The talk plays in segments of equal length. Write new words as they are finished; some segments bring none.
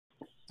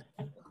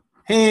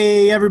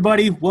Hey,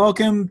 everybody.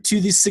 Welcome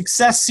to the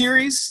Success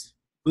Series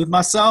with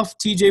myself,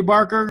 TJ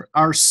Barker,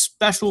 our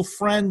special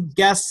friend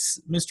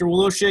guests, Mr.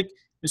 Woloshik,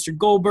 Mr.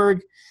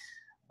 Goldberg.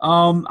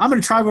 I'm going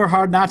to try real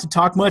hard not to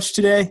talk much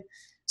today.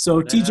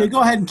 So, TJ,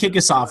 go ahead and kick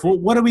us off.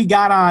 What do we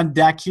got on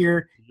deck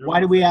here? Why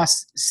did we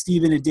ask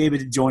Steven and David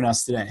to join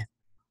us today?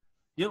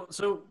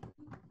 So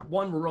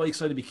one, we're really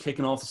excited to be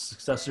kicking off the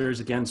Success Series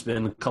again. It's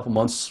been a couple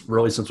months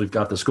really since we've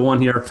got this going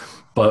here,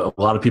 but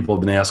a lot of people have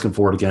been asking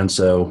for it again.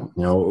 So,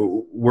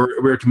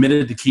 we're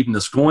committed to keeping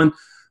this going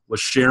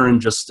with sharing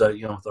just,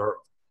 with our,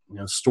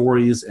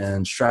 stories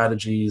and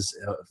strategies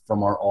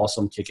from our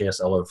awesome kick-ass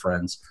LO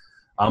friends.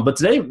 But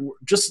today,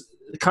 just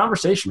a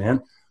conversation,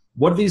 man.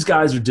 What these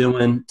guys are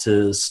doing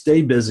to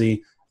stay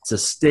busy, to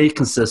stay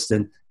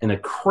consistent in a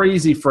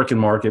crazy freaking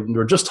market. We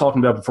were just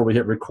talking about before we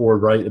hit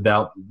record, right,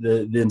 about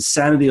the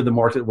insanity of the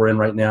market we're in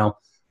right now,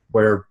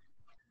 where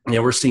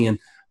we're seeing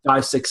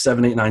 5, 6,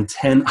 7, 8, 9,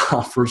 10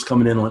 offers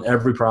coming in on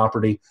every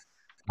property.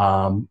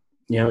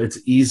 It's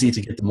easy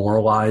to get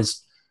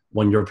demoralized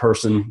when your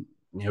person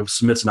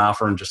submits an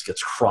offer and just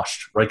gets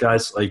crushed, right,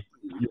 guys? Like,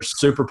 you're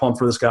super pumped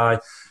for this guy.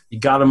 You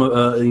got him,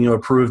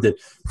 approved at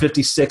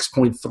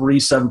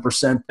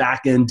 56.37%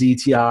 back-end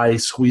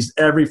DTI, squeezed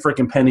every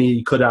freaking penny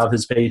he could out of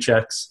his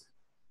paychecks,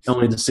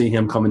 only to see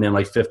him coming in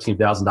like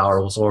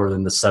 $15,000 lower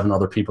than the 7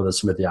 other people that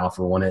submit the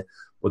offer on it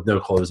with no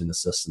closing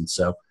assistance.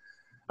 So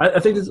I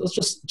think it's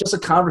just a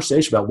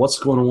conversation about what's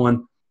going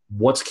on,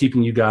 what's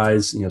keeping you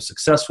guys,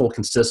 successful,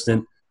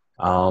 consistent.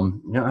 I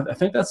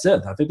think that's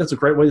it. I think that's a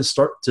great way to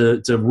start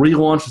to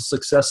relaunch the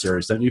Success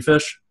Series, don't you,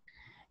 Fish?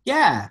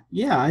 Yeah.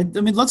 I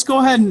mean, let's go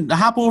ahead and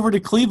hop over to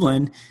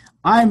Cleveland.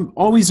 I'm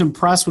always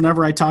impressed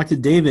whenever I talk to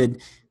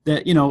David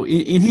that,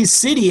 in his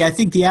city, I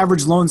think the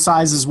average loan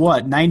size is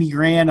what, 90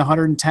 grand,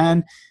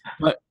 110.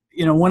 But,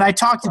 when I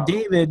talk to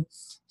David,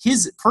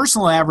 his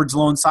personal average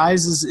loan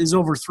size is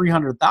over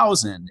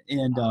 300,000.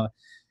 And,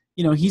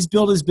 he's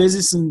built his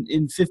business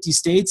in 50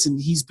 states,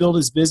 and he's built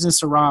his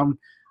business around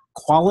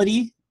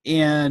quality.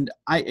 And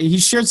he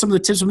shared some of the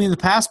tips with me in the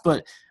past,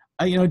 but,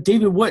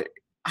 David,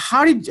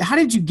 how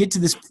did you get to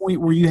this point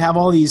where you have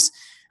all these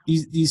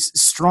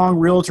strong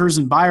realtors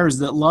and buyers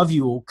that love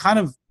you, kind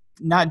of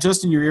not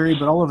just in your area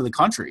but all over the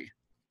country?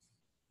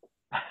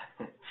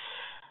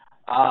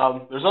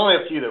 There's only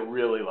a few that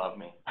really love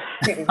me.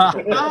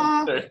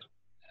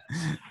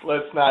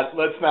 Let's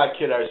not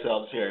kid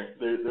ourselves here.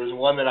 There's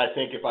one that I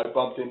think if I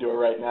bumped into her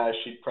right now,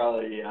 she'd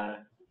probably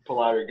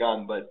pull out her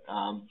gun. But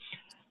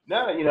no,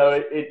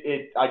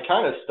 I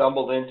kind of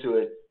stumbled into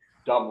it,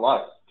 dumb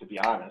luck, to be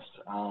honest.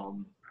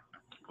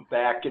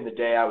 Back in the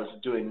day, I was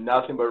doing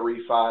nothing but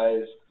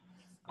refis.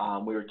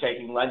 We were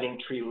taking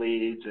LendingTree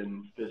leads,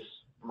 and this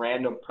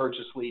random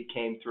purchase lead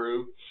came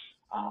through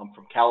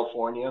from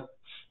California,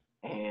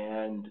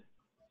 and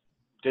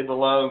did the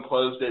loan,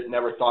 closed it,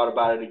 never thought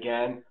about it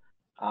again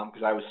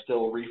because I was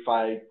still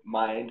refi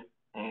mind.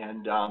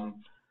 And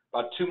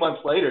about 2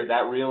 months later,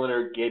 that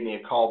realtor gave me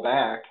a call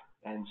back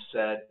and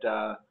said,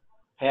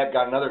 hey, I've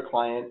got another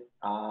client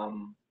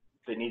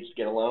that needs to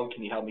get a loan.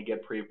 Can you help me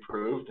get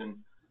pre-approved? And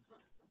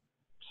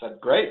said,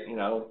 great,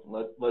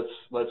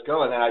 let's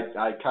go. And then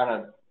I kind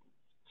of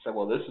said,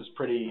 well, this is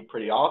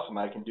pretty awesome.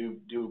 I can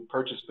do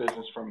purchase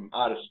business from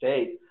out of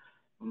state,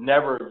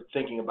 never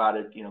thinking about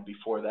it,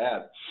 before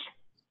that,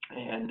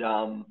 and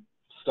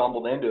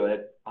stumbled into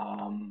it.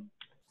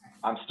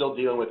 I'm still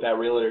dealing with that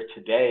realtor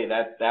today.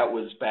 That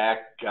was back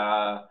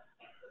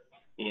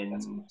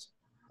in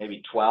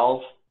maybe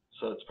 12.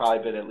 So it's probably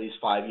been at least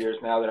 5 years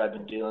now that I've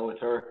been dealing with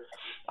her.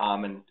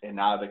 And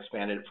now I've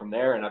expanded it from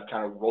there, and I've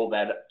kind of roll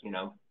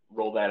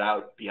that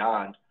out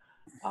beyond.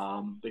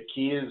 The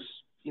key is,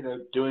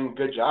 doing a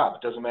good job.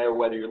 It doesn't matter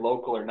whether you're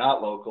local or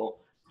not local.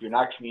 If you're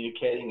not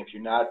communicating, if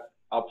you're not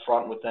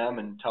upfront with them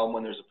and tell them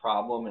when there's a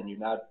problem, and you're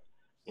not,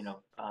 and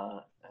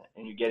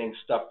you're getting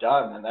stuff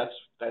done, and that's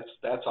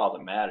all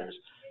that matters.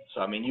 So,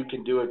 I mean, you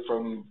can do it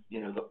from,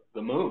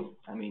 the moon.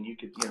 I mean, you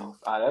could,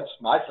 that's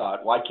my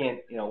thought. Why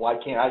can't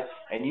I?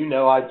 And,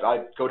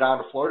 I go down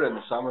to Florida in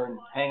the summer and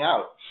hang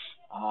out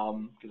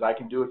because I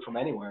can do it from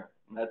anywhere.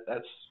 And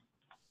that's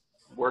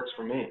works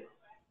for me.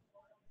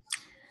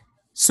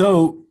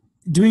 So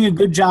doing a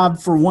good job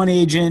for one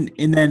agent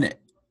and then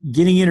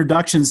getting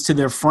introductions to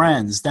their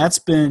friends, that's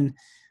been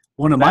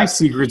one of my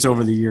secrets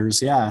over the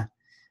years. Yeah.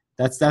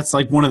 That's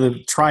like one of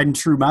the tried and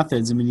true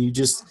methods. I mean,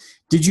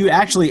 did you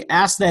actually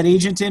ask that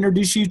agent to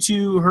introduce you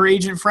to her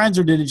agent friends,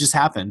 or did it just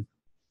happen?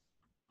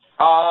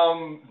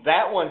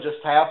 That one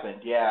just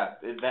happened. Yeah.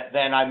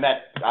 Then I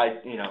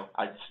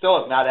still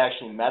have not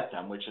actually met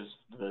them, which is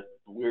the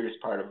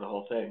weirdest part of the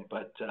whole thing.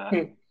 But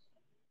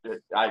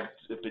I've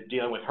been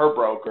dealing with her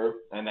broker,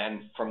 and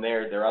then from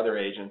there, their other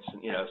agents,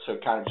 so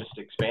it kind of just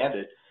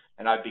expanded,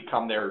 and I've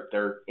become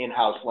their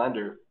in-house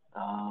lender,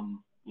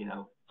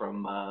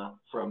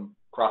 from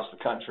across the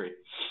country.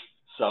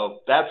 So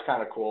that's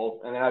kind of cool.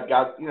 And then I've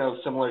got,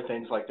 similar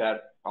things like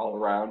that all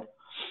around.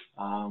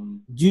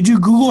 Do you do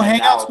Google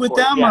Hangouts with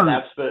them? Yeah, or?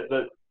 that's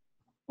the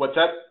what's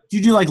that? Do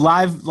you do like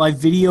live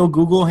video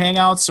Google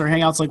Hangouts or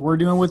Hangouts like we're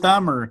doing with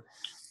them, or?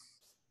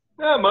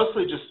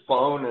 Mostly just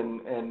phone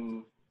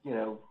and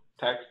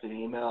text and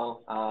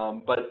email.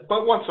 But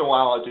once in a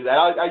while I'll do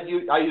that.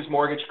 I use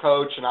Mortgage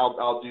Coach, and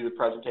I'll do the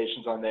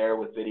presentations on there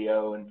with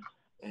video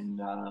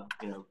and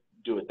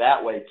do it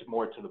that way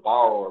more to the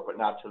borrower, but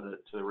not to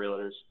the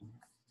realtors.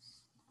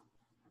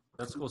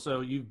 That's cool.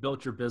 So you've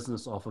built your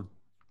business off of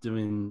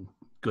doing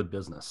good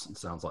business, it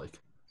sounds like.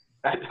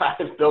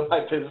 I've built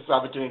my business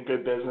off of doing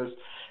good business.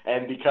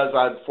 And because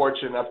I'm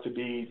fortunate enough to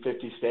be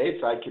 50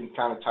 states, I can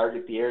kind of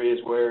target the areas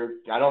where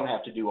I don't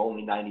have to do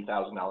only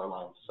 $90,000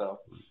 loans. So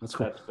that's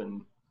cool. That's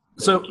been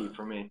key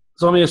for me.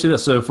 So let me ask you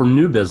this. So for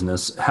new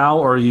business,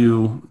 how are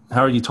you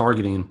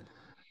targeting,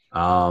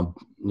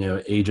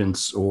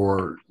 agents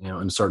or, in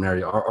a certain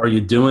area? Are you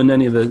doing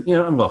any of the,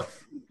 a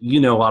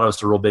lot of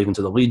us are real big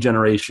into the lead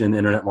generation,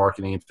 internet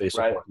marketing, and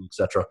Facebook marketing, et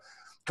cetera.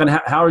 Kind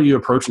of how are you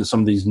approaching some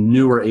of these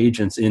newer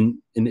agents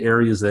in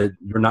areas that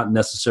you're not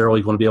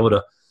necessarily going to be able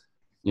to,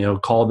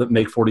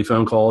 make 40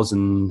 phone calls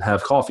and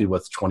have coffee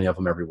with 20 of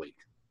them every week?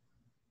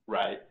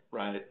 Right.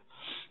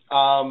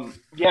 I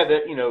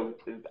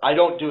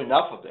don't do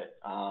enough of it,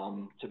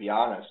 to be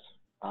honest.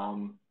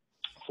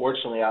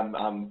 Fortunately,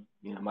 I'm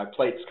my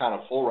plate's kind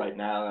of full right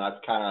now, and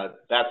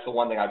that's the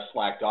one thing I've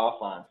slacked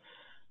off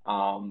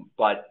on.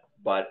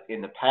 But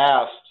in the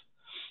past,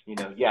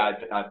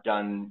 I've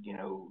done,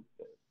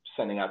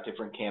 sending out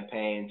different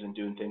campaigns and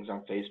doing things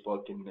on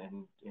Facebook and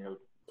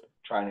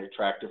trying to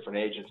attract different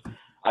agents.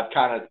 I've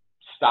kind of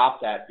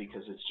stopped that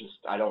because it's just,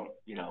 I don't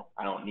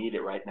need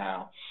it right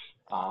now,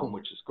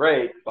 which is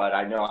great, but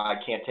I know I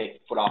can't take the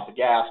foot off the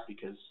gas,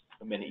 because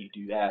the minute you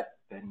do that,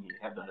 then you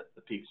have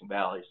the peaks and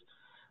valleys.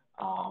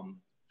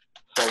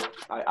 So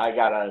I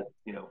gotta,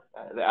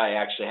 I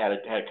actually had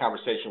a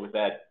conversation with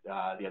that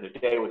the other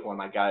day with one of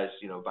my guys,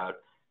 about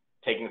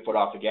taking the foot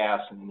off the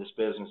gas, and in this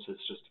business,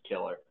 it's just a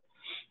killer.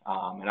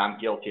 And I'm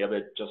guilty of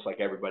it, just like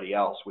everybody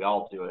else. We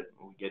all do it.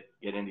 We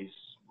get in these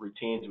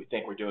routines. We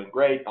think we're doing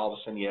great. All of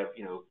a sudden you have,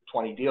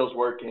 20 deals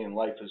working and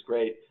life is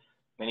great.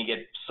 Then you get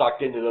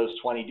sucked into those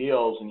 20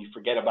 deals and you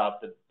forget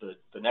about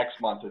the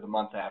next month or the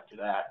month after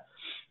that.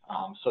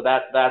 So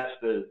that's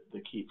the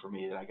key for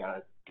me that I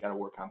gotta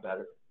work on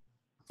better.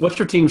 What's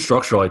your team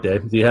structure like,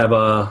 Dave? Do you have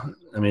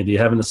do you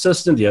have an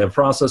assistant? Do you have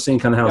processing?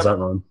 Kind of how's that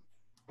run?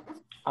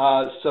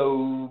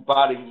 So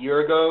about a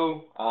year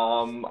ago,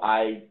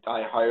 I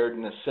hired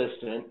an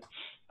assistant.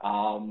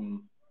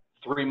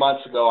 3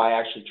 months ago, I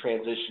actually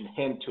transitioned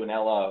him to an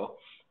LO.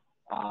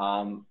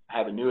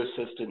 Have a new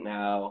assistant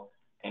now,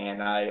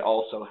 and I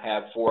also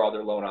have 4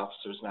 other loan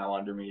officers now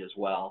under me as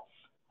well.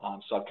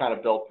 So I've kind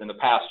of built, in the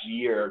past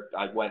year,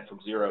 I went from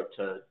 0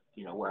 to,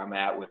 where I'm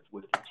at with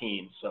the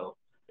team. So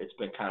it's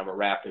been kind of a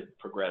rapid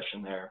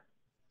progression there.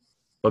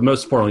 But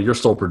most importantly, you're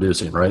still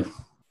producing, right?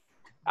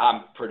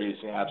 I'm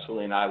producing,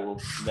 absolutely, and I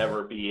will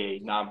never be a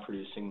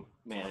non-producing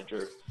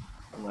manager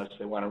unless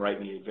they want to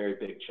write me a very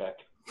big check.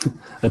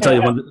 I tell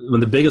you, one of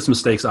the biggest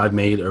mistakes I've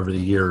made over the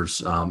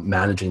years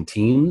managing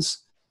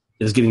teams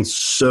is getting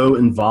so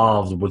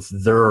involved with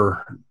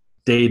their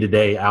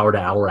day-to-day,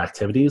 hour-to-hour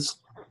activities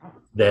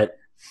that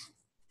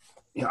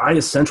I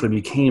essentially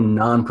became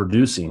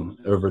non-producing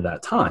over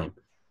that time.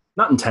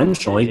 Not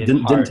intentionally,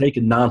 didn't take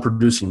a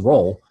non-producing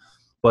role,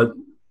 but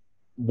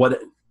what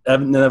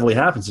inevitably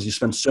happens is you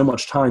spend so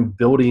much time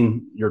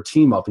building your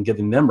team up and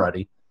getting them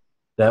ready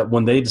that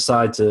when they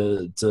decide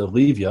to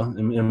leave you,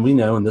 and we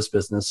know in this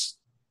business,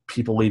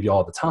 people leave you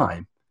all the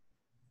time.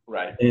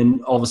 Right.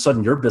 And all of a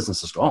sudden your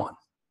business is gone,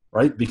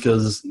 right?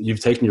 Because you've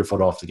taken your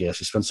foot off the gas.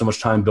 You spent so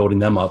much time building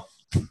them up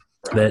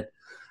that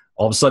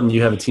all of a sudden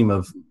you have a team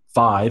of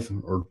 5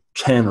 or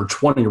 10 or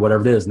 20 or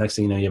whatever it is. Next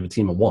thing you know, you have a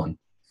team of 1.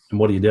 And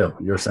what do?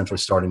 You're essentially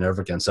starting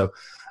over again. So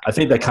I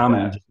think that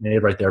comment you just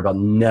made right there about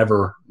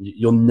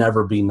you'll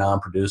never be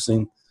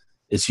non-producing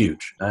is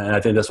huge. And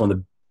I think that's one of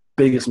the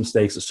biggest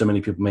mistakes that so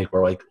many people make.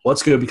 We're like,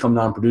 let's go become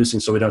non-producing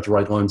so we don't have to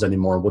write loans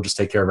anymore. We'll just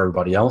take care of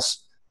everybody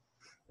else.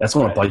 That's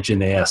going to bite you in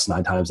the ass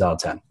 9 times out of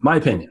 10. My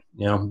opinion,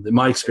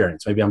 my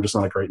experience. Maybe I'm just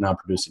not a great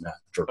non-producing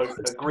manager.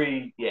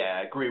 Agree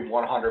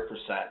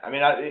 100%. I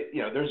mean,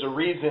 there's a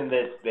reason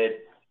that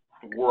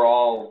we're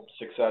all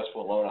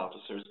successful loan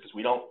officers, because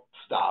we don't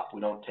stop.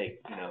 We don't take,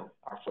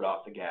 our foot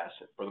off the gas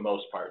for the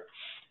most part.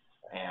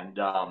 And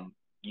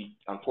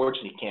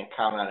unfortunately, you can't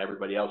count on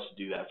everybody else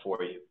to do that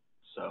for you.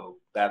 So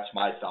that's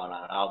my thought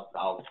on it.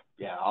 I'll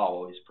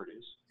always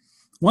produce.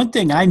 One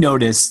thing I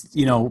noticed,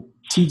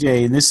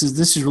 TJ, and this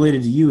is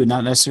related to you and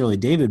not necessarily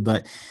David,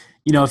 but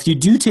if you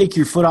do take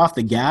your foot off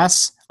the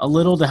gas a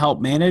little to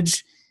help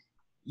manage,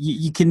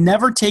 you can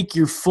never take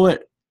your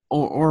foot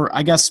or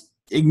I guess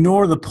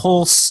ignore the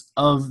pulse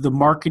of the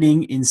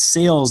marketing and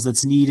sales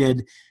that's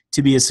needed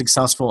to be a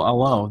successful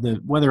LO.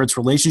 Whether it's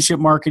relationship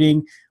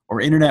marketing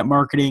or internet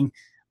marketing,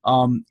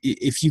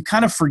 if you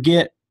kind of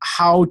forget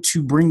how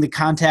to bring the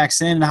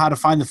contacts in and how to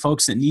find the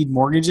folks that need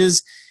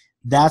mortgages,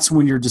 that's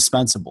when you're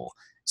dispensable.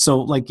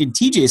 So like in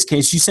TJ's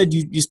case, you said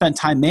you spent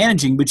time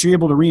managing, but you're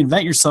able to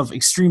reinvent yourself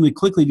extremely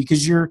quickly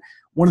because you're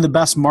one of the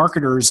best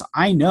marketers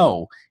I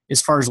know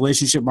as far as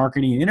relationship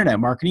marketing and internet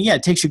marketing. Yeah,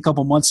 it takes you a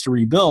couple months to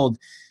rebuild,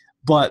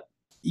 but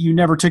you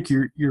never took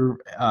your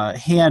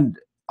hand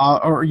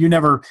or you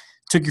never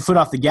took your foot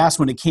off the gas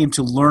when it came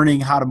to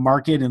learning how to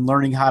market and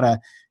learning how to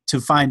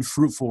find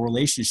fruitful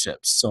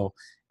relationships. So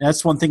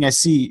that's one thing I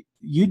see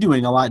you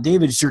doing a lot,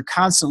 David, is you're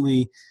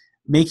constantly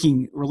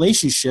making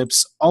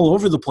relationships all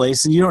over the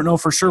place, and you don't know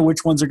for sure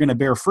which ones are going to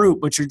bear fruit,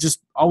 but you're just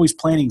always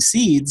planting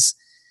seeds.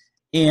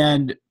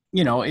 And,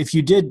 if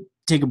you did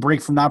take a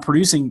break from not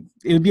producing,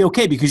 it would be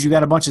okay because you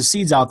got a bunch of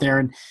seeds out there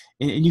and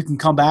you can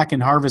come back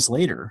and harvest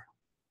later.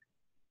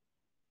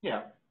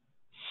 Yeah.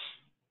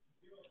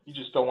 You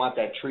just don't want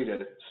that tree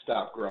to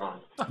stop growing.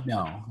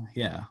 No.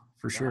 Yeah,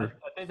 for sure.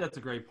 I think that's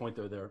a great point,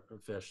 though, there,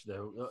 Fish.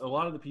 Though a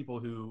lot of the people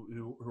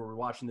who are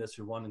watching this,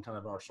 who run in kind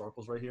of our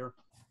circles right here,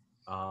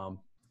 I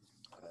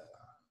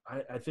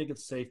think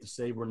it's safe to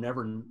say we're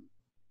never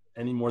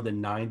any more than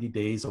 90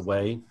 days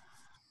away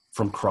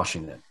from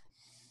crushing it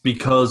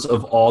because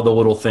of all the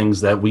little things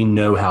that we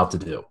know how to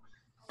do.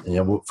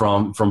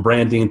 From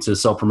branding to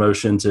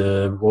self-promotion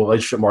to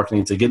relationship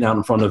marketing to getting out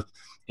in front of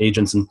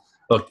agents. And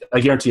look, I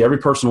guarantee every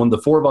person, one of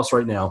the four of us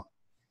right now,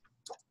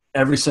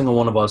 every single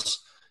one of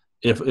us,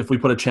 if we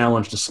put a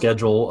challenge to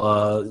schedule,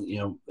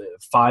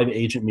 5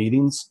 agent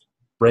meetings,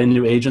 brand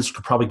new agents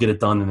could probably get it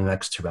done in the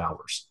next 2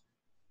 hours.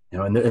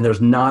 And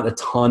there's not a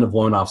ton of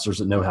loan officers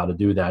that know how to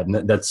do that.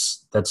 And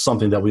that's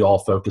something that we all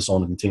focus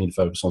on and continue to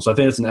focus on. So I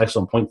think it's an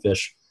excellent point,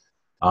 Fish.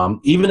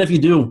 Even if you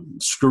do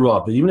screw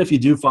up, even if you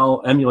do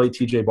emulate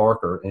TJ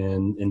Barker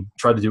and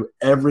try to do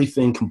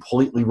everything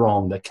completely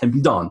wrong that can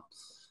be done,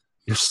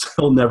 you're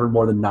still never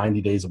more than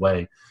 90 days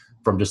away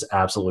from just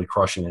absolutely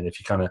crushing it if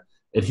you kind of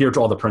adhere to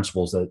all the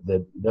principles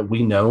that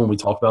we know and we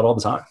talk about all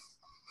the time.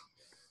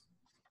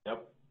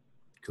 Yep.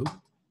 Cool.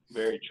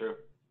 Very true.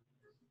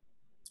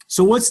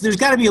 So there's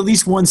got to be at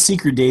least one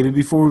secret, David,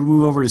 before we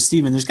move over to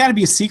Steven. There's got to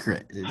be a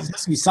secret. There has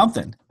to be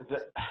something.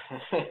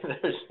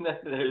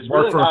 there's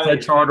Work really for a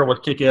Fed charter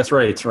with kick-ass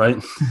rates,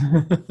 right?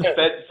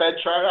 Fed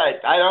charter.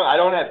 I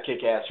don't have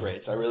kick-ass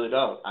rates. I really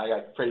don't. I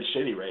got pretty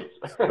shitty rates.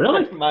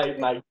 Really?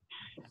 my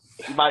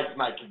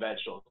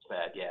conventional is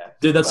bad. Yeah.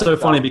 Dude, that's so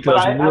funny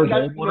because when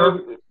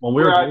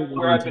we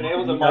were I've been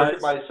able to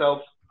market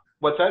myself.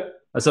 What's that?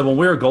 I said, when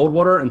we were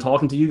Goldwater and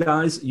talking to you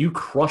guys, you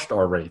crushed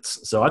our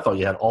rates. So I thought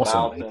you had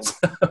awesome rates.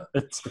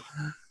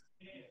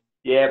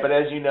 Yeah, but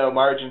as you know,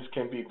 margins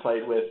can be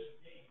played with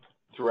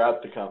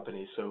throughout the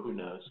company, so who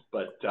knows?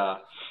 But, I'm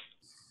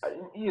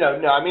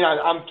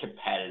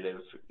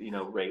competitive,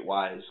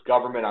 rate-wise.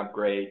 Government, I'm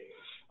great.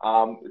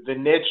 The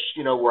niche,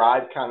 where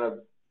I've kind of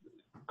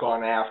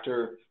gone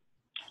after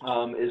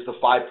is the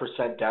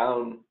 5%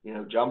 down,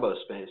 jumbo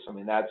space. I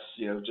mean, that's,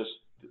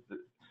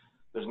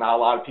 there's not a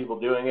lot of people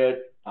doing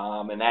it.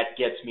 And that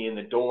gets me in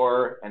the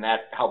door, and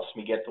that helps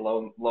me get the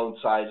loan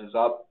sizes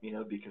up,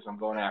 because I'm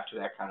going after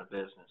that kind of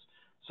business.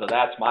 So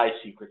that's my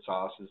secret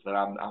sauce, is that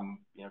I'm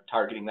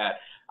targeting that.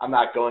 I'm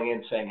not going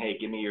in saying, hey,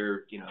 give me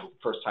your,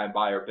 first time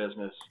buyer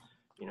business,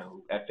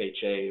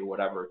 FHA or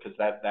whatever, because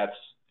that's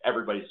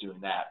everybody's doing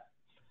that.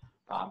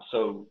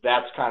 So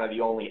that's kind of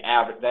the only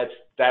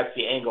that's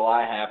the angle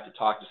I have to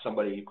talk to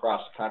somebody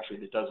across the country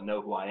that doesn't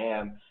know who I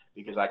am,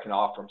 because I can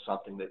offer them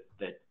something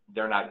that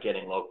they're not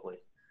getting locally.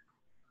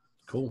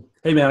 Cool.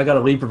 Hey man, I got a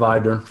lead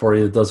provider for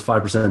you that does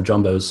 5%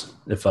 jumbos.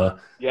 If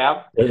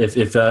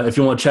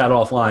you want to chat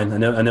offline, I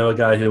know a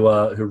guy who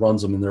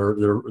runs them, and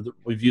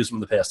we've used them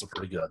in the past. They're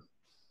pretty good.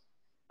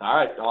 All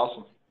right,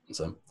 awesome.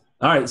 So,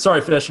 all right,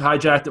 sorry, Fish,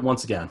 hijacked it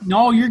once again.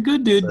 No, you're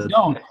good, dude.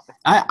 No,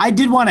 I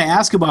did want to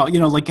ask about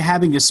like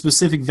having a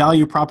specific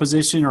value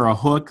proposition or a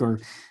hook or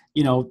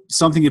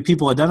something that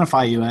people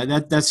identify you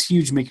at. That's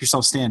huge. Make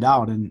yourself stand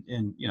out, and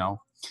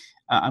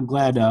I'm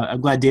glad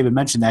David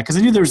mentioned that, because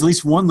I knew there was at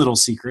least one little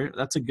secret.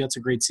 That's a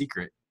great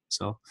secret.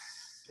 So,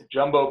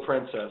 Jumbo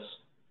Princess.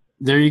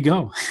 There you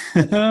go.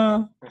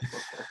 All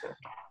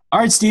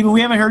right, Steven,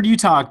 we haven't heard you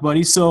talk,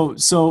 buddy. So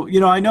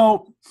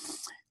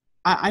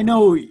I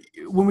know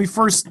when we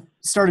first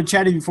started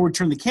chatting before we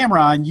turned the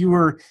camera on, you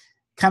were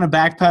kind of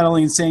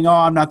backpedaling and saying, "Oh,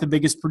 I'm not the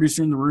biggest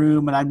producer in the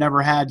room, and I've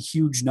never had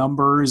huge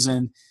numbers."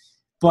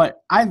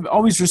 But I've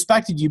always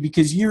respected you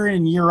because year in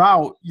and year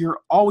out,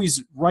 you're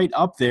always right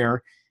up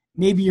there.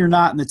 Maybe you're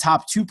not in the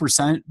top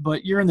 2%,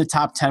 but you're in the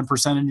top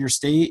 10% in your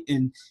state,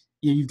 and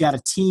you've got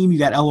a team, you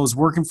got LOs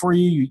working for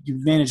you,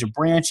 you manage a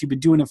branch, you've been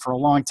doing it for a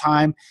long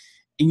time,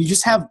 and you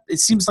just have, it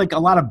seems like, a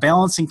lot of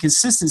balance and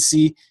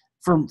consistency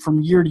from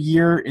year to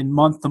year and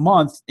month to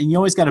month, and you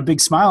always got a big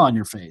smile on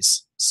your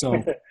face.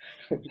 So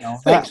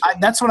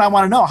that's what I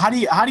want to know. How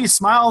do you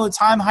smile all the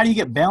time? How do you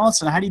get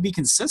balanced, and how do you be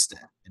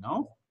consistent?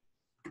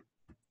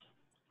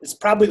 It's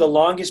probably the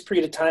longest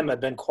period of time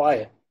I've been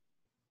quiet.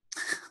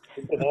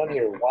 I've been on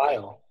here a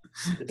while.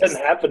 It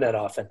doesn't happen that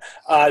often.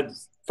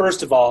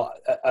 First of all,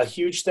 a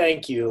huge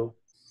thank you.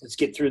 Let's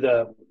get through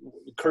the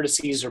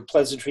courtesies or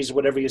pleasantries or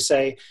whatever you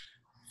say.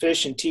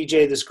 Fish and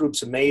TJ, this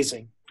group's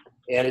amazing.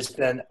 And it's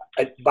been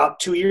about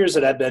 2 years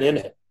that I've been in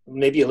it,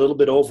 maybe a little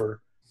bit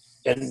over.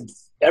 And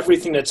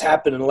everything that's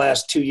happened in the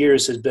last 2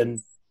 years has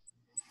been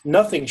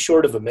nothing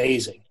short of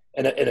amazing.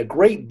 And a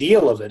great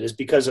deal of it is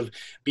because of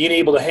being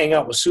able to hang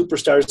out with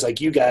superstars like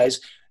you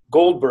guys,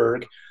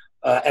 Goldberg,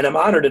 and I'm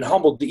honored and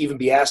humbled to even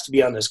be asked to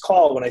be on this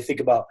call when I think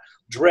about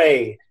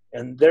Dre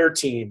and their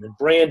team and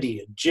Brandy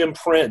and Jim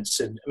Prince.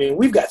 And I mean,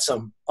 we've got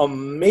some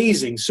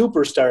amazing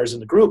superstars in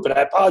the group, and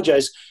I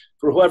apologize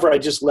for whoever I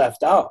just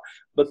left out.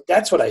 But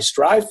that's what I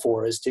strive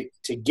for, is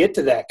to get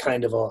to that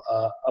kind of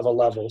a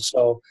level.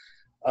 So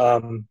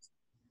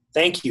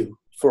thank you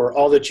for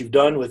all that you've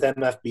done with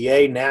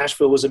MFBA.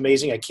 Nashville was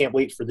amazing. I can't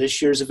wait for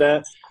this year's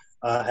event.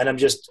 And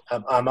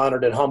I'm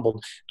honored and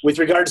humbled. With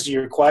regards to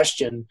your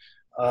question,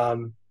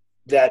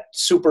 that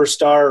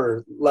superstar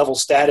or level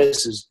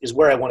status is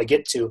where I want to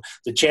get to.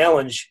 The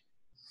challenge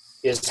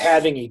is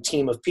having a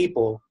team of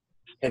people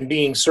and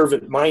being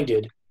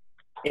servant-minded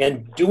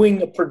and doing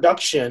the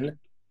production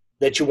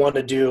that you want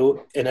to do,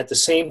 and at the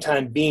same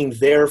time being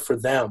there for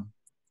them.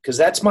 Because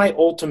that's my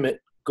ultimate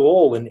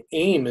goal and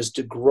aim, is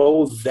to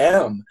grow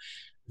them.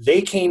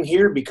 They came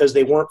here because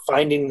they weren't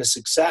finding the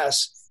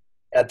success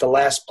at the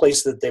last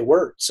place that they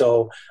worked.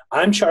 So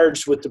I'm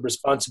charged with the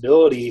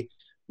responsibility,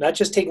 not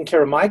just taking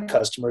care of my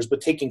customers,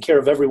 but taking care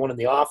of everyone in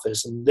the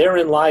office. And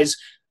therein lies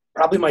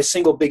probably my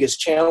single biggest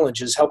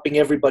challenge, is helping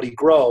everybody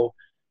grow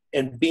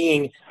and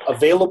being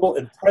available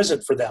and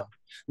present for them.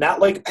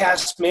 Not like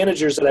past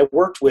managers that I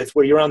worked with,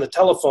 where you're on the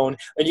telephone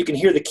and you can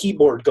hear the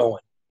keyboard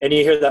going and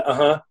you hear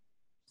the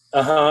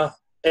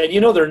and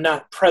you know they're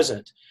not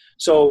present.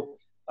 So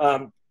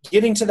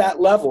getting to that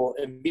level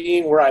and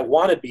being where I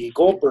want to be,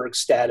 Goldberg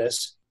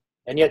status,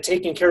 and yet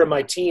taking care of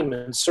my team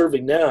and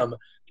serving them,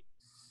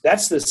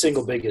 that's the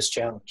single biggest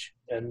challenge.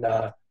 And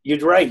you're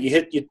right.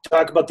 You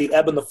talk about the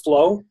ebb and the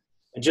flow.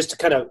 And just to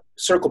kind of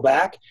circle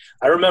back,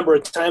 I remember a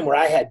time where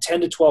I had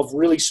 10 to 12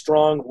 really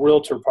strong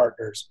realtor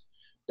partners.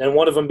 Then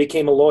one of them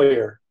became a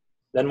lawyer.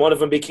 Then one of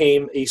them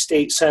became a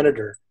state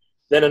senator.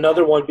 Then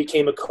another one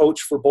became a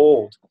coach for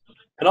Bold.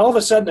 And all of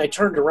a sudden I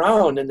turned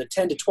around, and the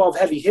 10 to 12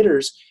 heavy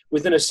hitters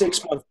within a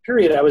 6-month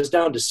period, I was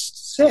down to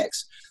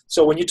 6.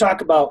 So when you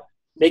talk about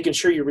making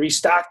sure you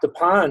restock the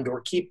pond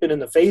or keep it in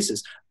the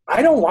faces,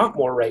 I don't want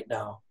more right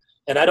now.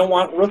 And I don't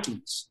want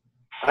rookies.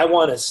 I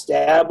want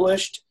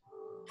established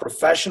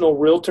professional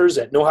realtors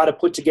that know how to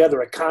put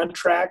together a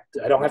contract.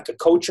 I don't have to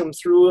coach them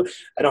through.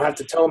 I don't have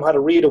to tell them how to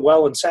read a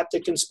well and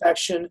septic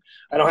inspection.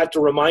 I don't have to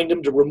remind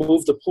them to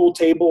remove the pool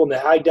table and the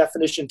high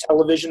definition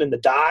television and the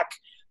dock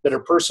that are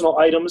personal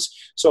items.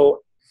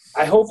 So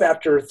I hope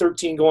after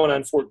 13 going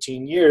on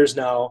 14 years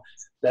now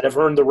that I've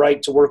earned the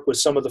right to work with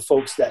some of the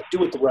folks that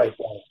do it the right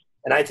way.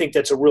 And I think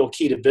that's a real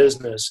key to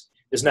business,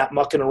 is not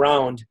mucking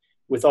around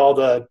with all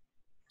the,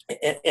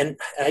 and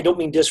I don't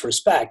mean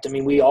disrespect. I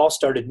mean, we all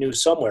started new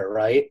somewhere,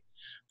 right?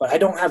 But I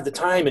don't have the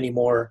time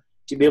anymore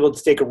to be able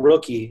to take a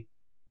rookie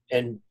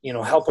and,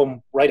 help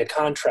them write a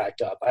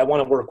contract up. I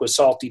want to work with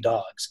salty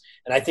dogs.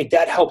 And I think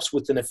that helps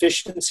with an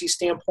efficiency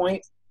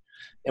standpoint.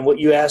 And what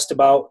you asked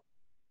about,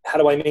 how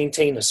do I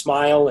maintain a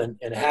smile and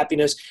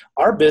happiness?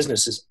 Our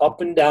business is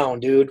up and down,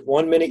 dude.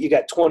 1 minute you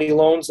got 20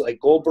 loans like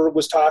Goldberg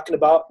was talking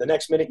about. The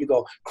next minute you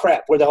go,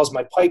 crap, where the hell's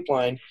my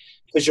pipeline?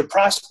 Because you're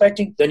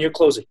prospecting, then you're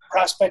closing.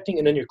 Prospecting,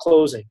 and then you're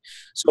closing.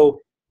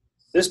 So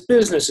this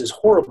business is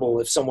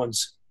horrible if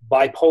someone's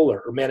bipolar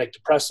or manic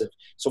depressive.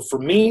 So for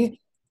me,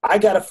 I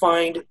got to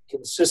find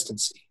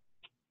consistency.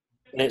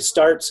 And it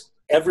starts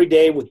every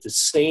day with the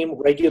same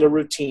regular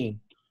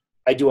routine.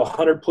 I do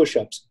 100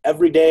 push-ups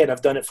every day, and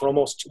I've done it for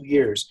almost 2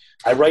 years.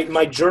 I write in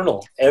my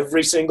journal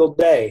every single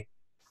day,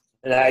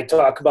 and I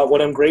talk about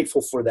what I'm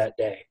grateful for that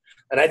day.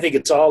 And I think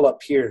it's all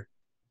up here.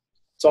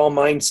 It's all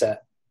mindset.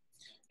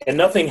 And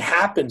nothing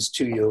happens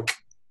to you.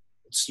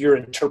 It's your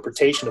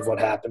interpretation of what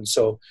happens.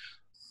 So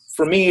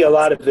for me, a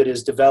lot of it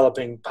is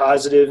developing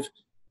positive,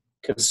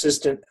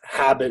 consistent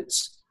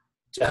habits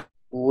to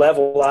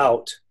level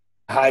out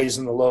the highs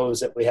and the lows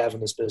that we have in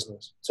this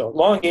business. So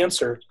long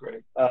answer.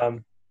 Great.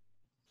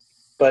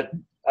 But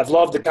I've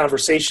loved the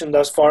conversation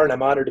thus far, and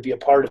I'm honored to be a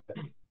part of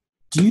it.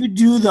 Do you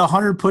do the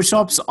 100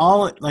 push-ups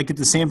all like at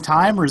the same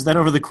time, or is that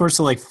over the course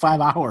of like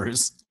 5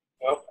 hours?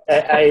 Well,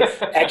 I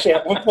actually,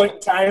 at one point in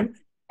time,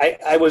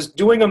 I was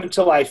doing them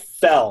until I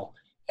fell.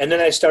 And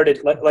then I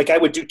started, like I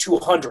would do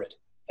 200.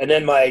 And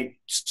then my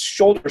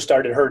shoulder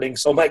started hurting.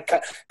 So my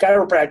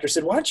chiropractor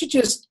said, why don't you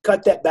just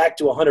cut that back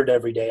to 100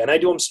 every day? And I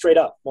do them straight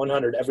up,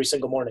 100 every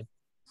single morning.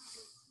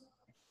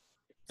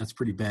 That's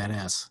pretty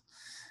badass.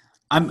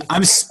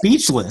 I'm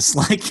speechless.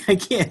 Like I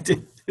can't.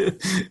 It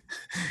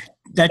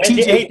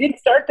didn't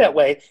start that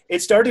way.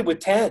 It started with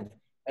 10,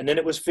 and then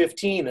it was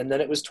 15, and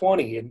then it was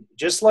 20. And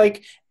just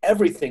like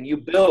everything you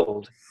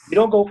build, you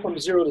don't go from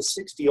 0 to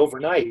 60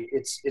 overnight.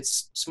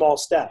 It's small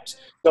steps.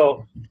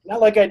 So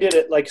not like I did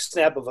it like a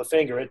snap of a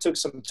finger. It took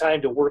some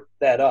time to work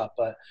that up,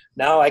 but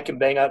now I can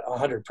bang out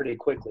 100 pretty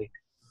quickly.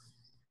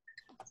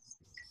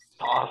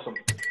 Awesome.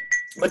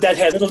 But that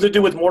has little to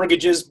do with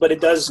mortgages, but it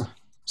does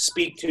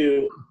speak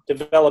to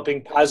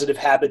developing positive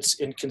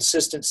habits and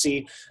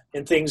consistency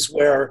and things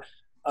where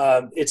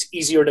it's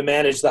easier to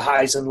manage the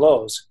highs and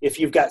lows. If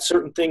you've got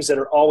certain things that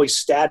are always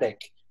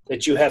static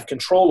that you have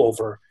control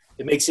over,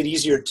 it makes it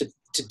easier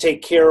to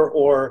take care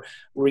or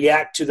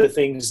react to the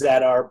things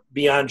that are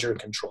beyond your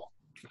control.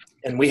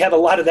 And we have a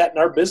lot of that in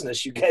our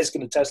business. You guys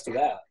can attest to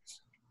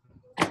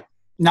that.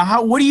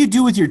 Now, what do you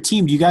do with your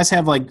team? Do you guys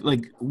have like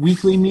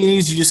weekly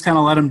meetings? You just kind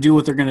of let them do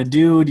what they're going to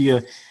do?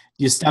 Do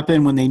you step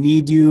in when they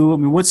need you? I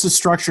mean, what's the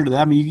structure to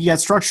that? I mean, you got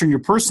structure in your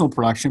personal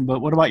production,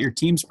 but what about your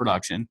team's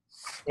production?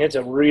 It's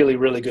a really,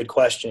 really good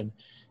question.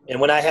 And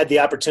when I had the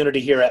opportunity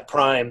here at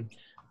Prime,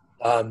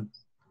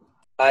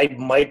 I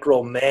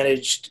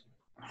micromanaged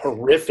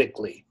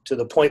horrifically to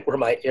the point where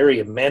my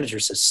area manager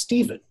says,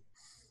 Steven,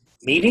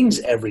 meetings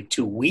every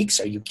 2 weeks?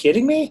 Are you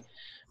kidding me?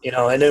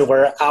 And then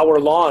we're an hour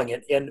long.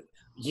 And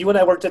you and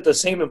I worked at the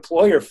same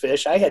employer,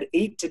 Fish. I had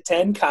 8 to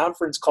 10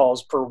 conference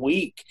calls per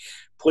week,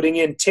 putting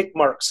in tick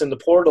marks in the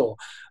portal.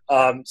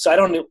 So I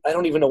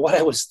don't even know what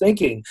I was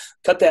thinking.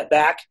 Cut that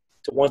back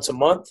to once a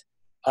month.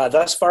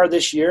 Thus far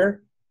this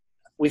year,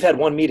 we've had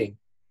one meeting.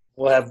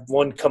 We'll have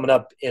one coming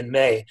up in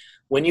May.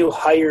 When you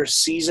hire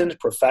seasoned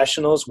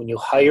professionals, when you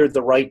hire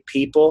the right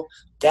people,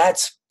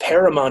 that's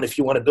paramount if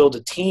you want to build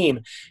a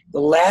team.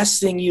 The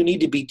last thing you need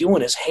to be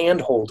doing is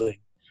hand-holding.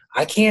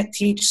 I can't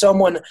teach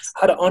someone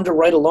how to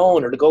underwrite a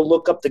loan or to go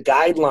look up the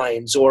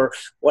guidelines or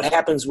what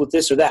happens with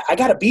this or that. I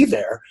got to be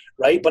there,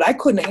 right? But I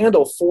couldn't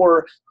handle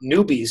 4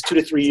 newbies 2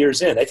 to 3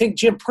 years in. I think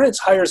Jim Prince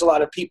hires a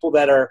lot of people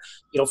that are,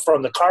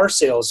 from the car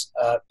sales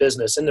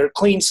business, and they're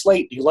clean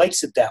slate. He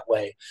likes it that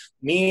way.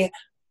 Me,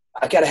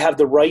 I got to have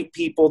the right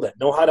people that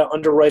know how to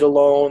underwrite a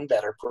loan,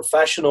 that are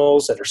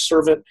professionals, that are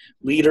servant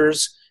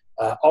leaders,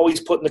 always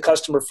putting the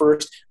customer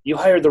first. You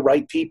hire the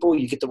right people,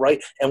 you get the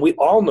right, and we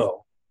all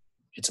know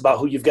it's about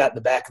who you've got in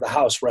the back of the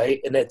house,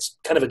 right? And it's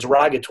kind of a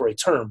derogatory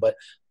term, but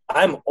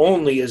I'm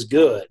only as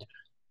good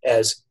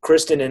as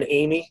Kristen and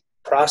Amy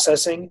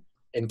processing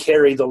and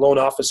Carrie, the loan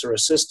officer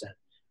assistant.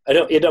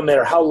 It doesn't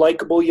matter how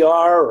likable you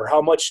are or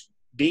how much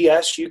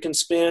BS you can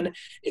spin.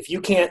 If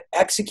you can't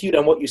execute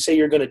on what you say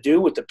you're going to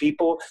do with the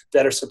people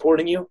that are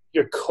supporting you,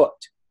 you're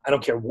cooked. I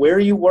don't care where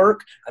you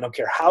work. I don't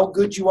care how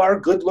good you are,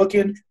 good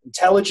looking,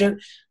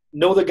 intelligent,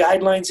 know the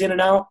guidelines in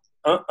and out.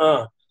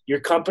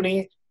 Your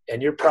company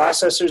and your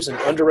processors and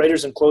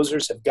underwriters and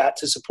closers have got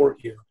to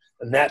support you.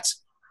 And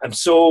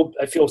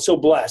I feel so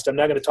blessed. I'm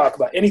not going to talk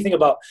about anything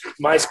about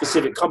my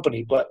specific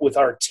company, but with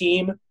our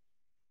team,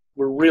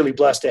 we're really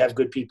blessed to have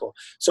good people.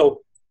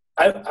 So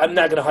I'm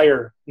not going to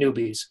hire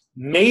newbies.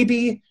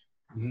 Maybe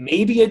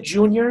a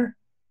junior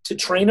to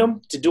train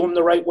them, to do them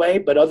the right way.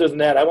 But other than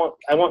that, I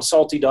want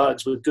salty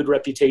dogs with good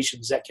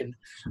reputations and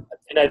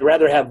I'd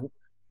rather have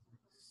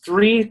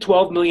 3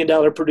 $12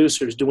 million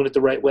producers doing it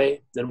the right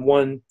way than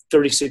one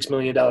 $36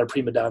 million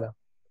prima donna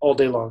all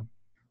day long.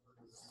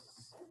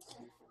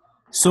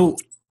 So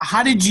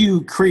how did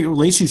you create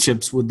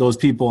relationships with those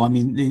people? I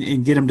mean,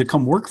 and get them to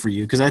come work for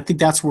you? Because I think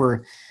that's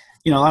where,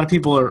 a lot of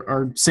people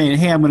are saying,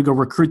 hey, I'm going to go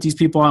recruit these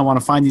people. I want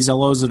to find these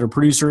LOs that are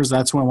producers.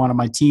 That's what I want on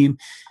my team.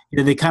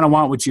 They kind of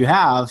want what you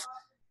have,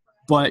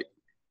 but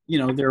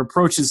their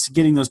approaches to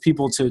getting those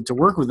people to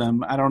work with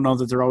them, I don't know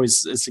that they're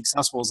always as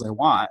successful as they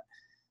want.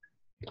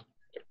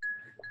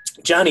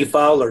 Johnny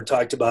Fowler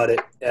talked about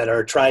it at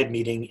our tribe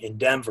meeting in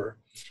Denver.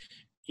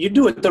 You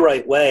do it the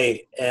right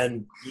way,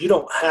 and you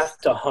don't have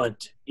to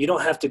hunt. You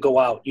don't have to go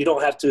out. You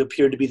don't have to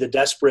appear to be the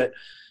desperate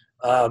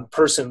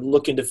person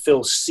looking to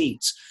fill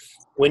seats.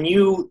 When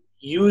you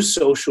use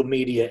social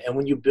media and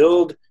when you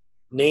build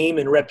name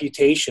and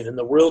reputation, and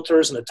the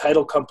realtors and the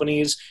title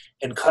companies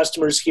and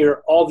customers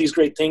hear all these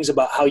great things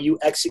about how you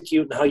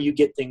execute and how you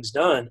get things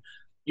done,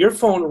 your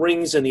phone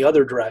rings in the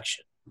other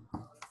direction.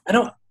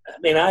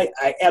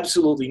 I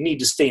absolutely need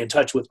to stay in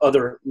touch with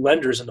other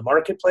lenders in the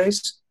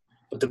marketplace,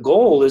 but the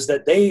goal is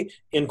that they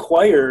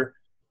inquire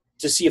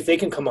to see if they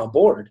can come on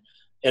board.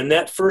 And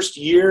that first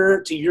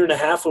year to year and a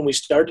half when we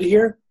started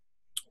here,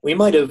 we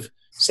might have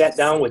sat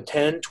down with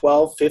 10,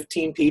 12,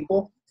 15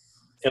 people,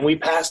 and we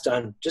passed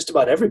on just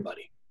about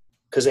everybody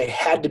because they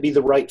had to be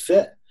the right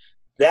fit.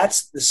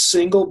 That's the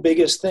single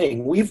biggest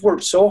thing. We've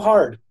worked so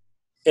hard.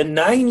 In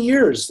 9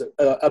 years,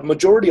 a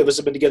majority of us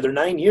have been together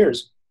 9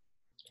 years.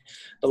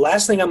 The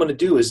last thing I'm going to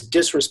do is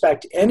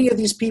disrespect any of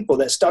these people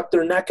that stuck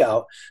their neck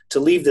out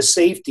to leave the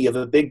safety of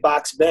a big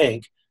box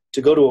bank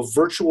to go to a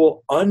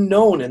virtual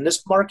unknown in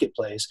this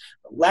marketplace.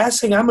 The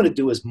last thing I'm going to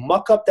do is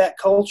muck up that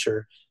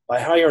culture by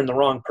hiring the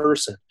wrong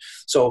person.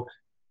 So,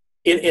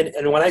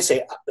 and when I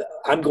say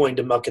I'm going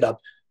to muck it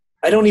up,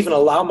 I don't even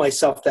allow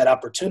myself that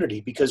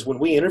opportunity, because when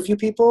we interview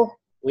people,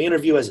 we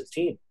interview as a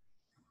team.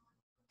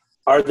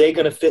 Are they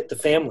going to fit the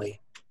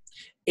family?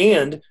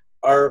 And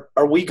are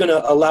we going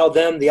to allow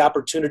them the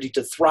opportunity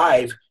to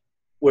thrive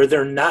where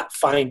they're not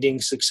finding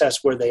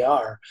success where they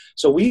are?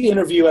 So we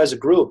interview as a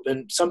group,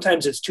 and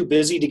sometimes it's too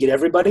busy to get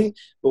everybody,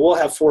 but we'll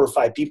have 4 or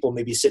 5 people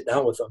maybe sit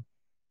down with them.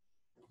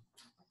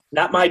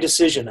 Not my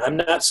decision. I'm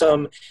not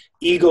some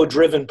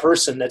ego-driven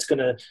person that's going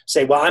to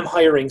say, well, I'm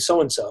hiring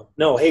so-and-so.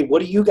 No, hey,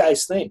 what do you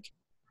guys think?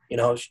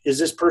 Is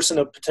this person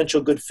a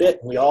potential good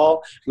fit? And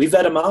we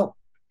vet them out.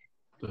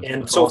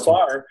 And so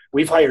far,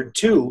 we've hired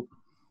 2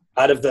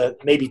 out of the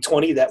maybe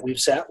 20 that we've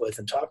sat with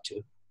and talked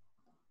to.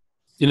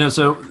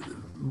 So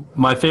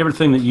my favorite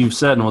thing that you've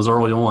said and was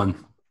early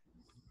on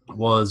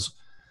was,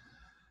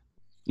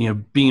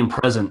 being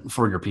present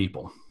for your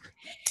people.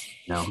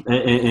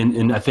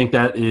 And I think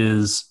that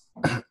is,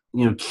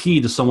 key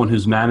to someone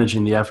who's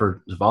managing the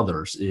effort of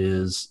others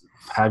is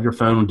have your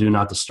phone on do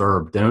not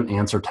disturb. Don't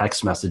answer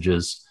text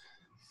messages.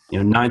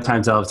 9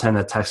 times out of 10,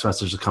 that text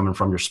message is coming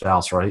from your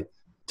spouse, right?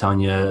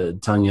 Telling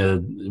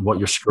you what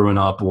you're screwing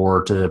up,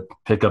 or to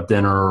pick up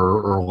dinner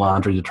or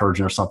laundry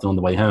detergent or something on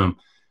the way home.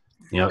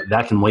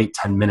 That can wait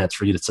 10 minutes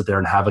for you to sit there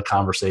and have a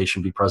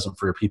conversation, be present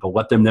for your people.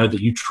 Let them know that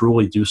you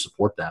truly do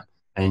support them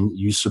and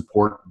you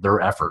support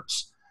their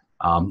efforts.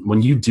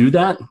 When you do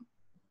that,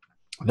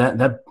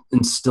 that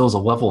instills a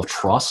level of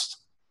trust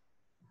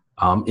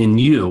in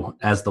you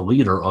as the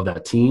leader of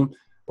that team,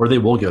 where they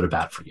will go to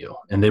bat for you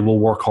and they will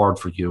work hard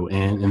for you,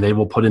 and they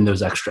will put in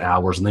those extra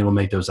hours and they will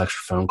make those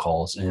extra phone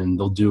calls and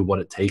they'll do what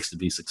it takes to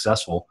be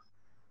successful.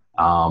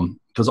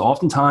 Because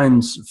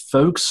oftentimes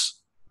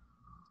folks,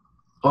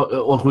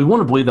 look, we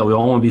want to believe that we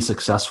all want to be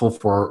successful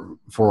for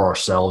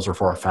ourselves or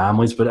for our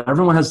families, but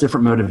everyone has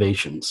different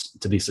motivations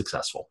to be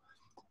successful.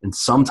 And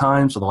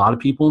sometimes with a lot of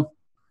people,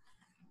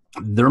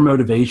 their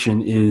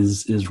motivation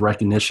is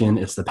recognition.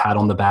 It's the pat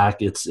on the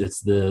back. It's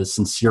the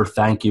sincere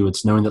thank you.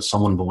 It's knowing that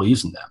someone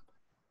believes in them.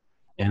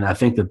 And I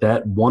think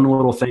that one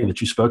little thing that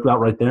you spoke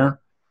about right there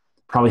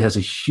probably has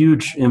a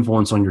huge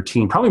influence on your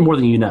team, probably more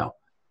than you know.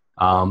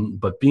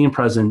 But being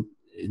present,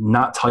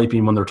 not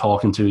typing when they're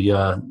talking to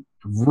you,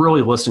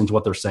 really listening to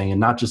what they're saying,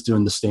 and not just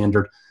doing the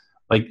standard.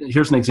 Like,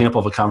 here's an example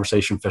of a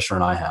conversation Fisher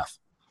and I have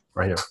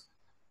right here.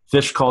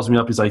 Fish calls me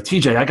up. He's like,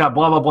 TJ, I got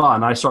blah, blah, blah.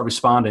 And I start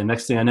responding.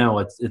 Next thing I know,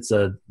 it's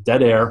a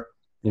dead air. And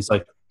he's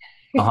like,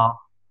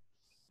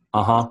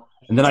 uh-huh.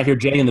 And then I hear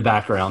Jay in the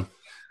background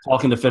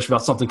talking to Fish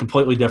about something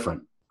completely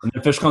different. And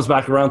then Fish comes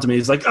back around to me.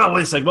 He's like, oh,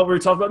 wait a second. What were we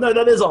talking about? No,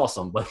 that is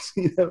awesome. But,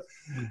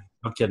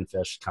 I'm kidding,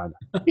 Fish, kind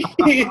of.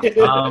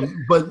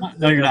 But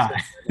no, you're not.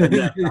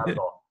 Not at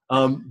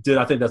all. Dude,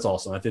 I think that's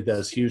awesome. I think that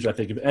is huge. I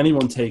think if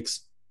anyone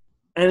takes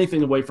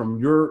anything away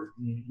from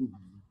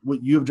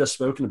what you have just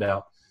spoken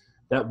about,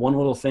 that one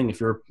little thing, if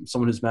you're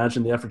someone who's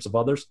managing the efforts of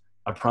others,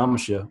 I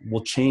promise you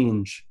will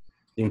change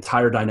the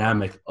entire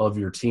dynamic of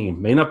your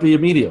team. May not be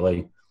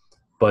immediately,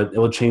 but it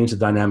will change the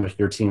dynamic of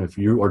your team if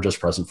you are just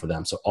present for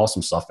them. So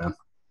awesome stuff, man.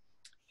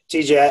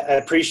 TJ, I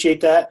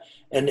appreciate that.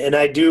 And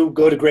I do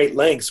go to great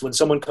lengths. When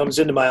someone comes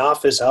into my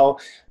office, I'll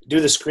do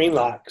the screen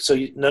lock so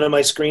none of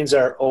my screens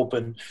are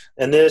open.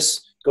 And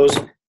this goes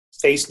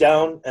face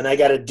down, and I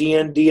got a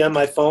DND on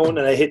my phone,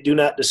 and I hit do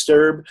not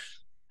disturb.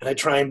 And I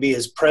try and be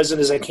as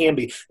present as I can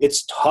be.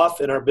 It's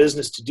tough in our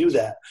business to do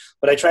that.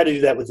 But I try to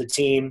do that with the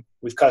team,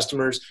 with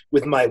customers,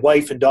 with my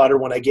wife and daughter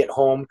when I get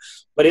home.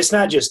 But it's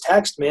not just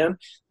text, man.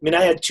 I mean,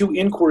 I had 2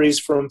 inquiries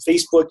from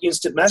Facebook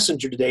Instant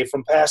Messenger today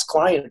from past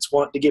clients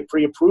wanting to get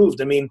pre-approved.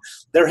 I mean,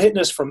 they're hitting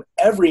us from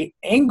every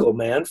angle,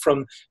 man,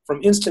 from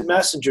Instant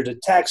Messenger to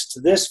text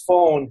to this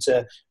phone to,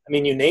 I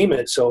mean, you name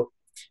it. So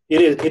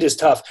it is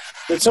tough.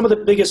 But some of the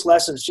biggest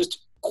lessons,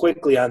 just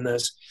quickly on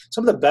this,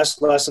 some of the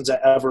best lessons I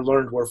ever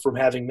learned were from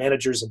having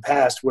managers in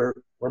past where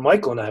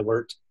Michael and I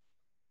worked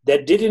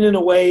that did it in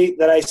a way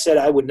that I said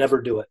I would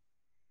never do it.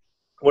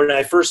 When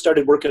I first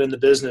started working in the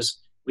business,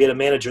 we had a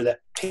manager that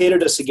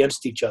pitted us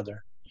against each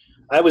other.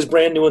 I was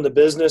brand new in the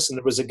business, and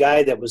there was a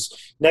guy that was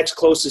next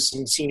closest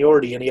in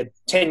seniority, and he had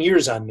 10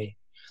 years on me.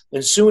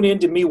 And soon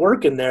into me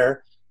working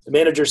there, the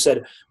manager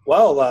said,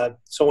 well,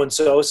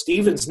 so-and-so,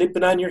 Steven's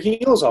nipping on your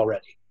heels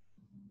already.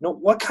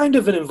 What kind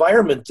of an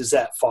environment does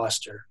that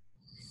foster?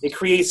 It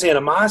creates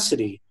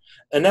animosity.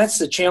 And that's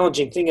the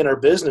challenging thing in our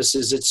business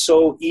is it's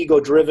so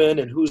ego-driven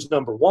and who's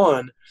number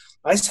one.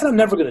 I said I'm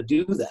never going to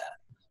do that.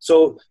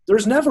 So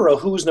there's never a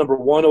who's number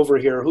one over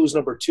here, who's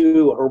number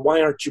two, or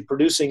why aren't you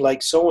producing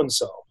like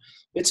so-and-so?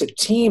 It's a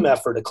team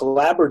effort, a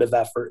collaborative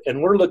effort,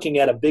 and we're looking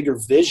at a bigger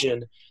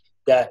vision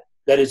that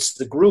it's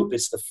the group,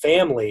 it's the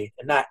family,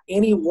 and not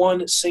any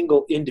one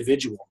single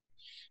individual.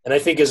 And I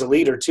think as a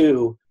leader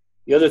too,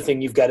 the other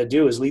thing you've got to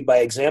do is lead by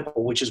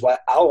example, which is why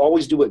I'll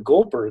always do what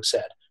Goldberg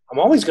said. I'm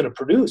always going to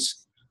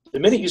produce. The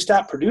minute you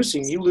stop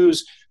producing, you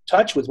lose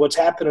touch with what's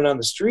happening on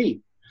the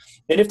street.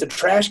 And if the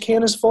trash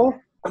can is full,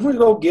 I'm going to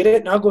go get it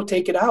and I'll go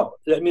take it out.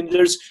 I mean,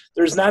 there's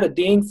not a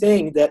dang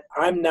thing that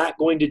I'm not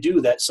going to do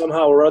that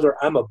somehow or other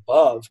I'm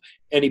above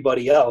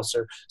anybody else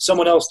or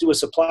someone else do a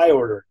supply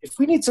order. If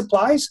we need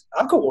supplies,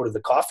 I'll go order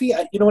the coffee.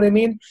 You know what I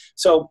mean?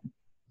 So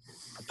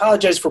I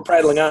apologize for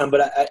prattling on,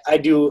 but I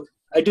do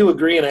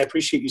agree, and I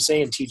appreciate you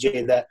saying,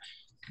 TJ, that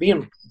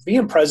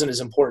being present is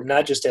important,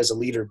 not just as a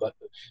leader,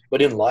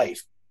 but in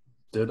life.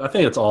 Dude, I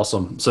think it's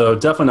awesome. So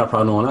definitely not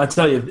proud of one. I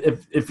tell you,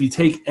 if you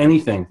take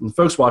anything, and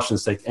folks watching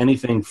this take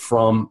anything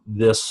from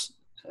this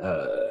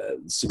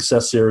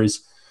success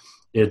series,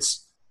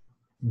 it's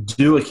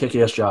do a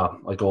kick-ass job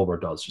like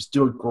Goldberg does. Just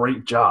do a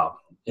great job,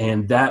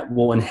 and that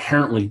will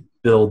inherently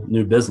build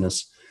new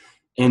business.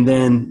 And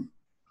then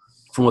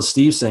from what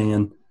Steve's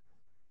saying,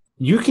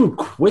 you can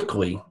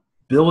quickly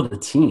build a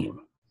team.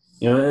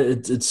 You know,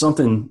 it's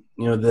something,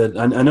 you know, that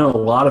I know a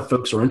lot of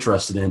folks are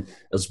interested in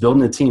is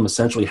building a team,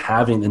 essentially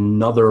having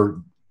another,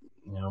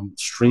 you know,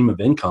 stream of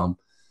income.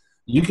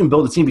 You can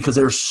build a team because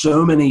there are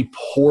so many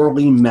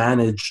poorly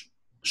managed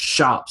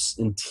shops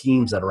and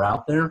teams that are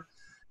out there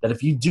that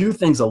if you do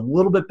things a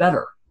little bit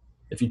better,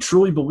 if you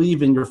truly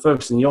believe in your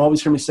folks, and you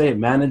always hear me say it,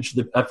 manage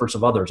the efforts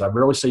of others. I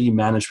rarely say you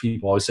manage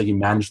people. I always say you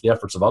manage the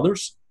efforts of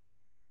others.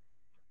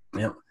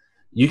 You know,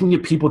 you can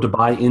get people to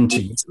buy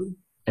into you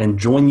and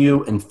join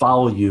you and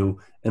follow you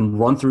and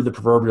run through the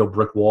proverbial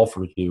brick wall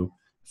for you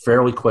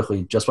fairly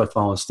quickly just by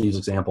following Steve's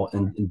example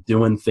and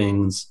doing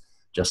things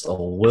just a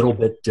little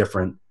bit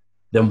different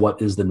than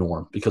what is the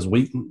norm. Because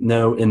we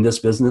know in this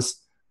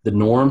business, the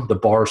norm, the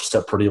bar is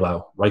set pretty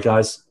low. Right,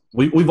 guys?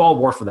 We've all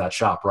worked for that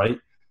shop, right?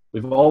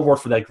 We've all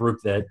worked for that group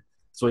that's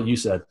what you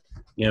said.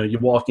 You know, you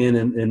walk in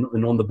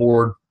and on the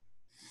board,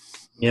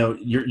 you know,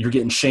 you're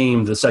getting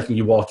shamed the second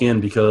you walk in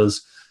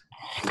because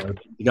you know,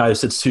 the guy who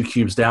sits 2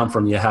 cubes down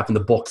from you happened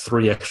to book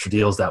 3 extra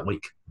deals that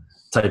week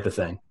type of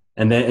thing.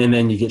 And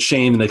then you get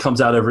shamed and it comes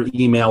out over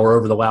email or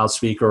over the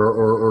loudspeaker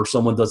or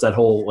someone does that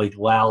whole like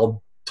loud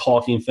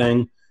talking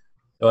thing.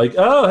 They're like,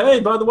 oh, hey,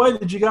 by the way,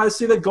 did you guys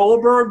see that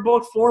Goldberg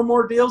booked 4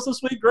 more deals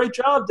this week? Great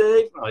job,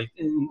 Dave. Like,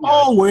 you know,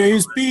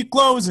 always be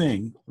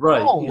closing.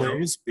 Right.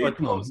 Always you know, be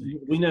closing.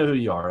 We know who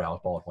you are,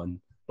 Alec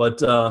Baldwin. But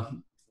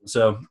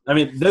so, I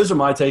mean, those are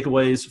my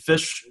takeaways.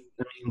 Fish,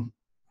 I mean,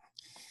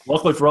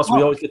 luckily for us,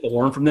 we always get to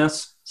learn from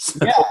this.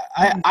 Yeah,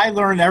 I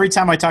learn every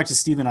time I talk to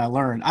Steven, I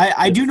learn.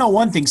 I do know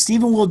one thing.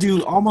 Steven will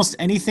do almost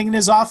anything in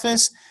his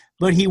office,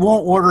 but he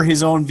won't order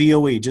his own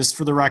VOE, just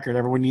for the record.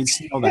 Everyone needs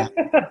to know that.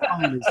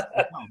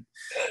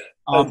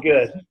 That's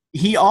good.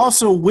 He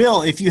also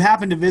will, if you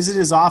happen to visit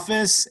his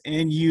office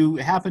and you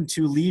happen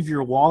to leave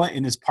your wallet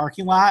in his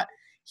parking lot,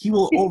 he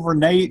will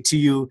overnight to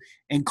you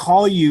and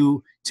call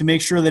you to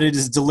make sure that it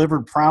is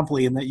delivered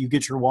promptly and that you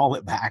get your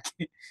wallet back.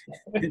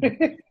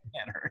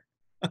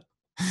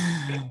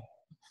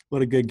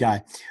 What a good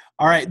guy.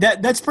 All right,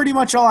 that's pretty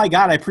much all I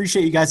got. I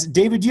appreciate you guys.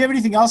 David, do you have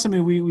anything else? I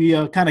mean, we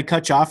kind of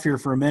cut you off here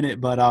for a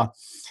minute, but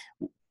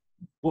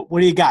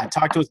what do you got?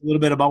 Talk to us a little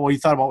bit about what you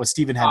thought about what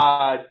Steven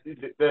had.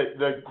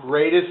 The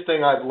greatest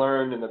thing I've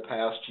learned in the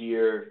past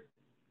year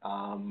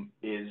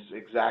is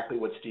exactly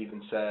what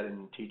Steven said,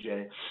 and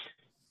TJ,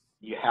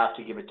 you have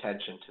to give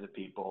attention to the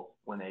people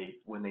when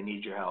they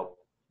need your help.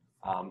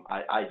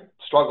 I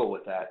struggle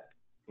with that,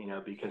 you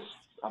know, because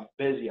I'm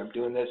busy. I'm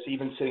doing this.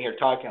 Even sitting here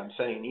talking, I'm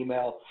sending an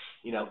email.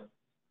 You know,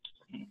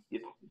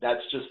 that's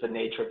just the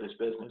nature of this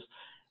business.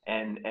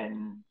 And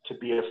to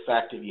be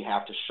effective, you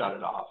have to shut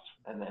it off.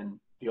 And then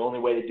the only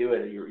way to do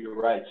it, you're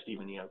right,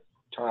 Steven, you know,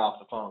 turn off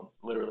the phone,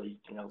 literally,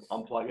 you know,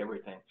 unplug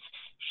everything,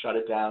 shut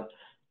it down,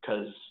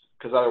 because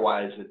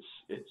otherwise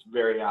it's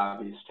very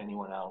obvious to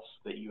anyone else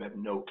that you have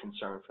no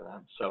concern for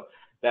them. So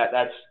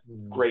that's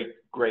great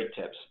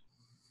tips.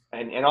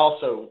 And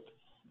also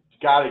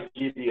got to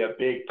give you a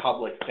big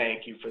public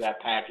thank you for that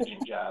packaging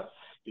job,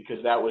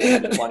 because that was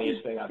the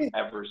funniest thing I've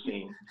ever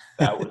seen.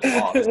 That was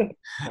awesome.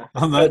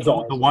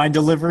 The wine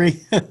delivery.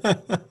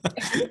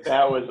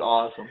 That was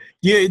awesome.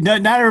 Yeah,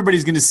 not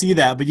everybody's going to see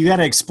that, but you got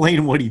to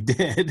explain what he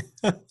did.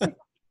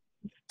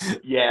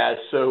 Yeah.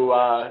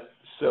 So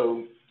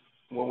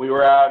when we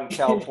were out in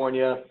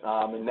California,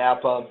 in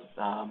Napa,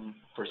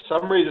 for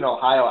some reason,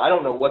 Ohio, I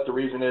don't know what the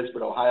reason is,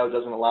 but Ohio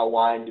doesn't allow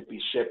wine to be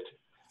shipped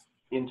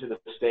into the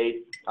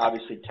state.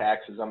 Obviously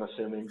taxes, I'm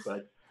assuming,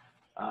 but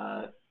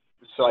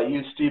so I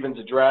used Steven's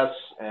address,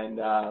 and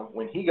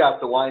when he got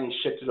the wine, he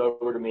shipped it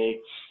over to me.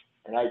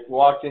 And I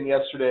walked in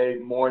yesterday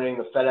morning,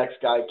 the FedEx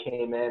guy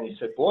came in, he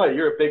said, boy,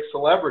 you're a big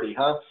celebrity,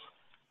 huh?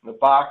 And the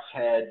box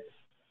had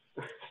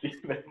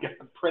Steven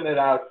printed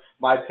out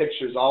my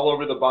pictures all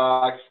over the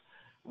box,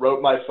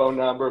 wrote my phone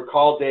number,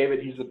 call David,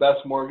 he's the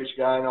best mortgage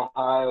guy in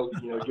Ohio,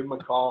 you know, give him a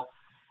call.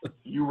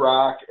 You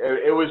rock.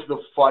 It was the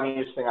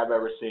funniest thing I've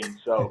ever seen,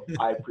 so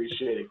I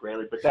appreciate it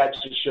greatly. But that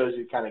just shows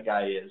you the kind of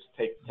guy he is.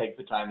 Take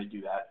the time to do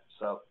that.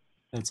 So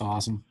that's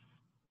awesome.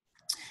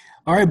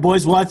 All right,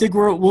 boys. Well, I think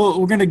we're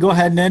going to go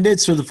ahead and end it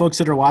so the folks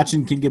that are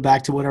watching can get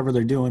back to whatever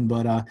they're doing.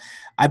 But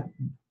I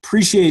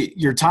appreciate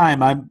your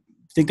time. I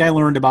think I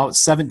learned about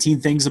 17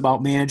 things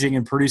about managing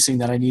and producing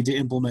that I need to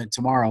implement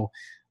tomorrow,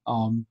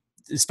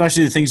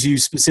 especially the things you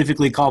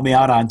specifically called me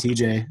out on,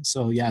 TJ.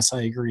 So, yes,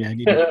 I agree. I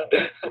need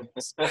to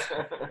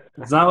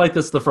It's not like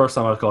this is the first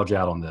time I've called you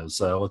out on those,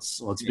 so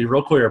let's be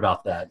real clear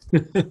about that.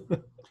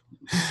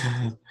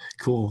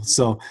 Cool.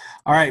 So,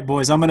 all right,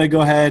 boys, I'm going to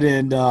go ahead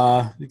and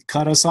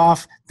cut us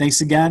off.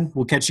 Thanks again.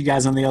 We'll catch you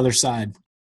guys on the other side.